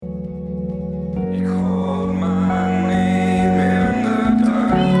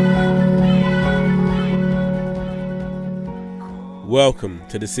Welcome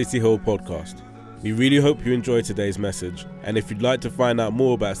to the City Hill podcast. We really hope you enjoyed today's message, and if you'd like to find out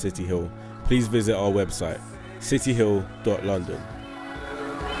more about City Hill, please visit our website, cityhill.london.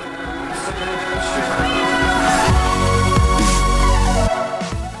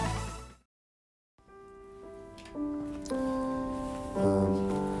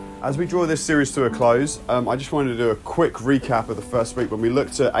 As we draw this series to a close, I just wanted to do a quick recap of the first week when we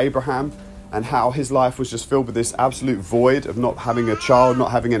looked at Abraham and how his life was just filled with this absolute void of not having a child,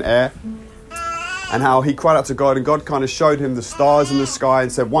 not having an heir, and how he cried out to God, and God kind of showed him the stars in the sky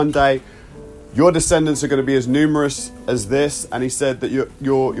and said, one day your descendants are going to be as numerous as this. And he said that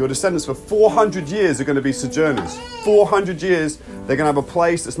your descendants for 400 years are going to be sojourners. 400 years they're going to have a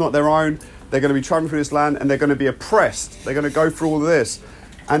place that's not their own. They're going to be traveling through this land and they're going to be oppressed. They're going to go through all of this.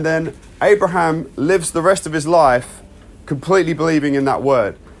 And then Abraham lives the rest of his life completely believing in that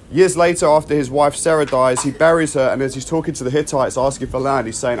word. Years later, after his wife Sarah dies, he buries her, and as he's talking to the Hittites asking for land,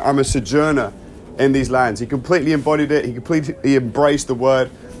 he's saying, I'm a sojourner in these lands. He completely embodied it. He completely embraced the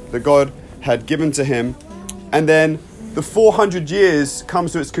word that God had given to him. And then the 400 years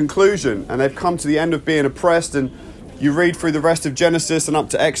comes to its conclusion, and they've come to the end of being oppressed. And you read through the rest of Genesis and up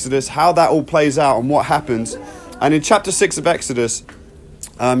to Exodus how that all plays out and what happens. And in chapter 6 of Exodus,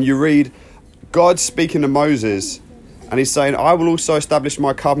 you read God speaking to Moses, and he's saying, I will also establish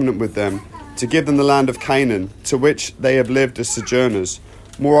my covenant with them to give them the land of Canaan, to which they have lived as sojourners.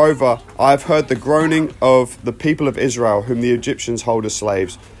 Moreover, I have heard the groaning of the people of Israel, whom the Egyptians hold as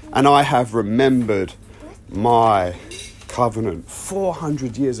slaves, and I have remembered my covenant.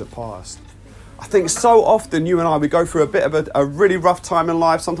 400 years have passed. I think so often you and I, we go through a bit of a really rough time in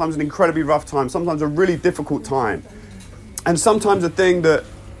life, sometimes an incredibly rough time, sometimes a really difficult time. And sometimes the thing that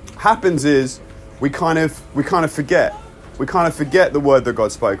happens is we kind of forget. We kind of forget the word that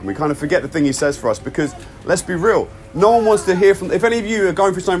God's spoken. We kind of forget the thing he says for us, because let's be real. No one wants to hear from... If any of you are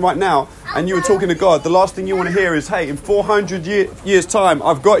going through something right now and you were talking to God, the last thing you want to hear is, hey, in 400 years time,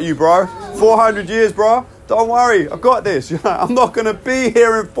 I've got you, bro. 400 years, bro. Don't worry, I've got this. I'm not going to be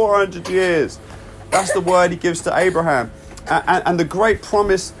here in 400 years. That's the word he gives to Abraham. And the great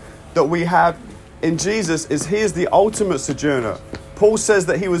promise that we have in Jesus is he is the ultimate sojourner. Paul says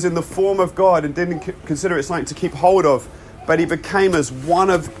that he was in the form of God and didn't consider it something to keep hold of, but he became as one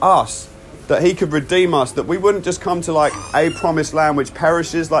of us, that he could redeem us, that we wouldn't just come to like a promised land which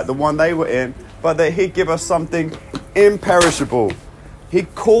perishes like the one they were in, but that he'd give us something imperishable. He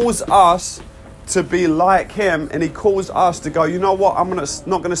calls us to be like him, and he calls us to go, you know what, I'm not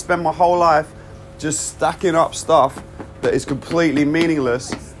going to spend my whole life just stacking up stuff that is completely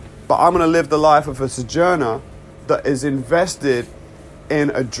meaningless, but I'm going to live the life of a sojourner that is invested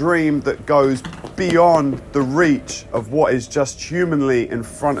in a dream that goes beyond the reach of what is just humanly in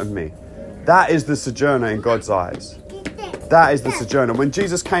front of me. That is the sojourner in God's eyes. That is the sojourner. When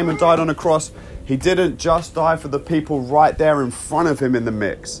Jesus came and died on a cross, he didn't just die for the people right there in front of him in the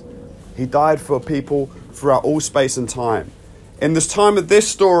mix. He died for people throughout all space and time. In this time of this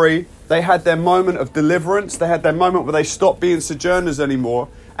story, they had their moment of deliverance. They had their moment where they stopped being sojourners anymore.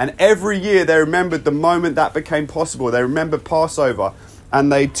 And every year they remembered the moment that became possible. They remembered Passover, and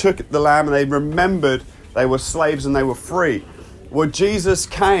they took the lamb and they remembered they were slaves and they were free. Well, Jesus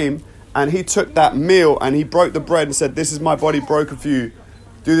came and he took that meal and he broke the bread and said, this is my body broken for you.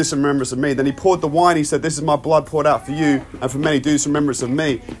 Do this in remembrance of me. Then he poured the wine. He said, this is my blood poured out for you and for many. Do this in remembrance of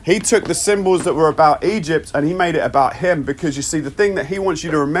me. He took the symbols that were about Egypt and he made it about him, because you see, the thing that he wants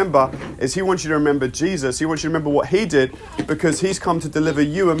you to remember is he wants you to remember Jesus. He wants you to remember what he did, because he's come to deliver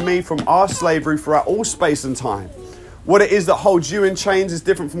you and me from our slavery throughout all space and time. What it is that holds you in chains is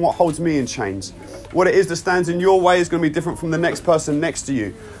different from what holds me in chains. What it is that stands in your way is going to be different from the next person next to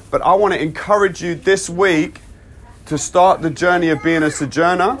you. But I want to encourage you this week to start the journey of being a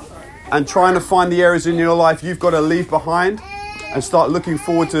sojourner and trying to find the areas in your life you've got to leave behind and start looking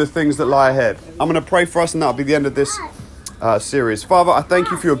forward to the things that lie ahead. I'm going to pray for us, and that'll be the end of this series. Father, I thank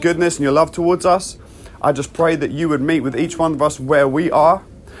you for your goodness and your love towards us. I just pray that you would meet with each one of us where we are.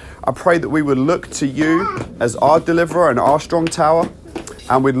 I pray that we would look to you as our deliverer and our strong tower,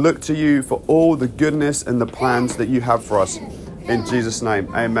 and we'd look to you for all the goodness and the plans that you have for us. In Jesus'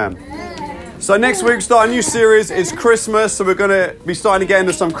 name, amen. So next week we start a new series. It's Christmas, so we're going to be starting to get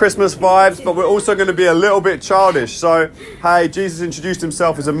into some Christmas vibes, but we're also going to be a little bit childish. So, hey, Jesus introduced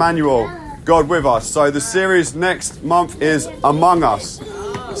himself as Emmanuel, God with us. So the series next month is Among Us.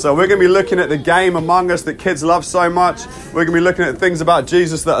 So we're going to be looking at the game Among Us that kids love so much. We're going to be looking at things about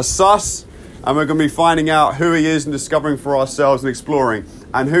Jesus that are sus. And we're going to be finding out who he is and discovering for ourselves and exploring.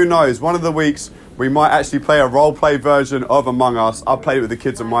 And who knows, one of the weeks we might actually play a role-play version of Among Us. I've played it with the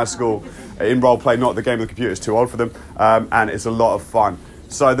kids at my school in role-play, not the game of the computer, it's too old for them, and it's a lot of fun.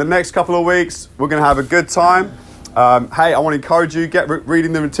 So the next couple of weeks, we're going to have a good time. Hey, I want to encourage you, get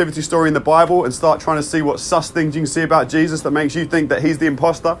reading the nativity story in the Bible and start trying to see what sus things you can see about Jesus that makes you think that he's the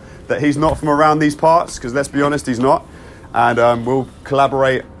imposter, that he's not from around these parts, because let's be honest, he's not. And we'll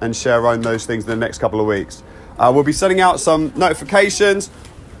collaborate and share on those things in the next couple of weeks. We'll be sending out some notifications,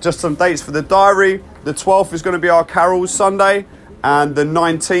 just some dates for the diary. The 12th is going to be our Carols Sunday, and the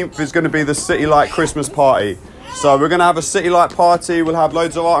 19th is going to be the City Light Christmas party. So we're going to have a City Light party. We'll have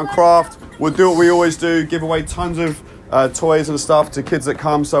loads of art and craft. We'll do what we always do, give away tons of toys and stuff to kids that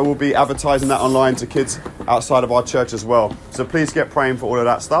come. So we'll be advertising that online to kids outside of our church as well. So please get praying for all of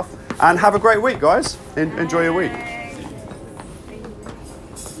that stuff. And have a great week, guys. Enjoy your week.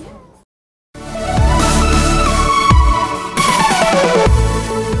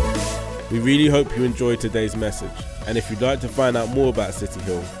 We really hope you enjoyed today's message. And if you'd like to find out more about City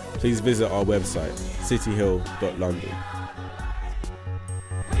Hill, please visit our website, cityhill.london.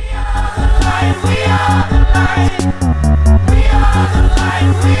 We are the light.